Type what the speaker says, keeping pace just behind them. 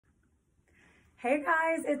Hey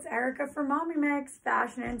guys, it's Erica from MommieMix,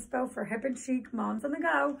 fashion inspo for hip and chic moms on the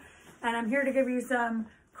go. And I'm here to give you some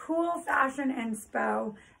cool fashion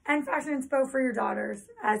inspo and fashion inspo for your daughters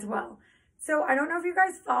as well. So I don't know if you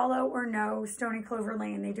guys follow or know Stoney Clover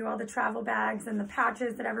Lane. They do all the travel bags and the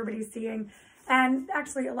patches that everybody's seeing. And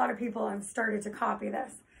actually a lot of people have started to copy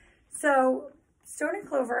this. So Stoney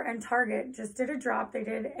Clover and Target just did a drop. They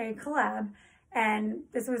did a collab. And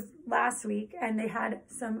this was last week, and they had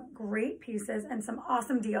some great pieces and some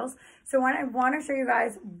awesome deals. So I want to show you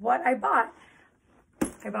guys what I bought.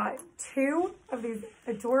 I bought two of these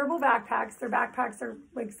adorable backpacks. Their backpacks are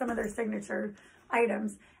like some of their signature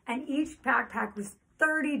items, and each backpack was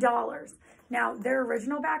 $30. Now, their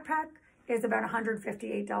original backpack is about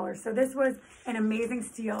 $158. So this was an amazing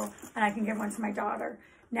steal, and I can give one to my daughter.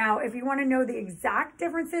 Now, if you want to know the exact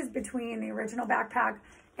differences between the original backpack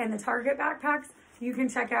and the Target backpacks, you can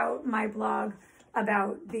check out my blog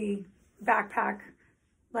about the backpack,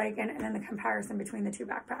 and then the comparison between the two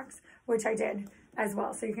backpacks, which I did as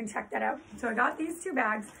well. So you can check that out. So I got these two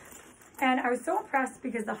bags, and I was so impressed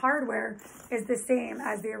because the hardware is the same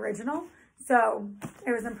as the original. So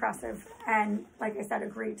it was impressive. And like I said, a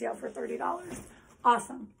great deal for $30.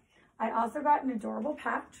 Awesome. I also got an adorable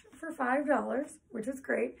patch for $5, which was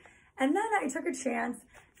great. And then I took a chance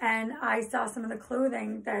and I saw some of the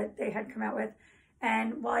clothing that they had come out with.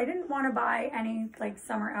 And while I didn't want to buy any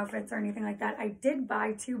summer outfits or anything like that, I did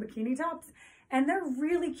buy two bikini tops, and they're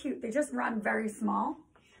really cute. They just run very small.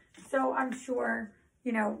 So I'm sure,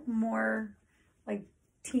 more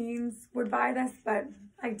teens would buy this, but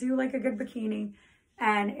I do like a good bikini,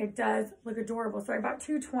 and it does look adorable. So I bought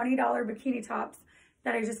two $20 bikini tops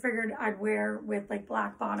that I just figured I'd wear with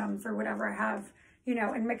black bottoms or whatever I have,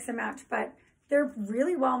 and mix and match. But they're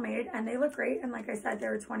really well made and they look great. And like I said, they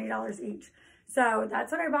were $20 each. So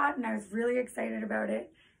that's what I bought, and I was really excited about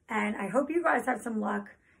it. And I hope you guys have some luck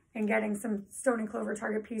in getting some Stoney Clover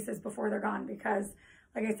Target pieces before they're gone, because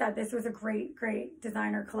like I said, this was a great, great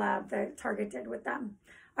designer collab that Target did with them.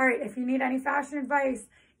 All right, if you need any fashion advice,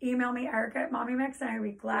 email me, Erica at MommieMix, and I'd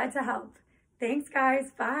be glad to help. Thanks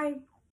guys, bye.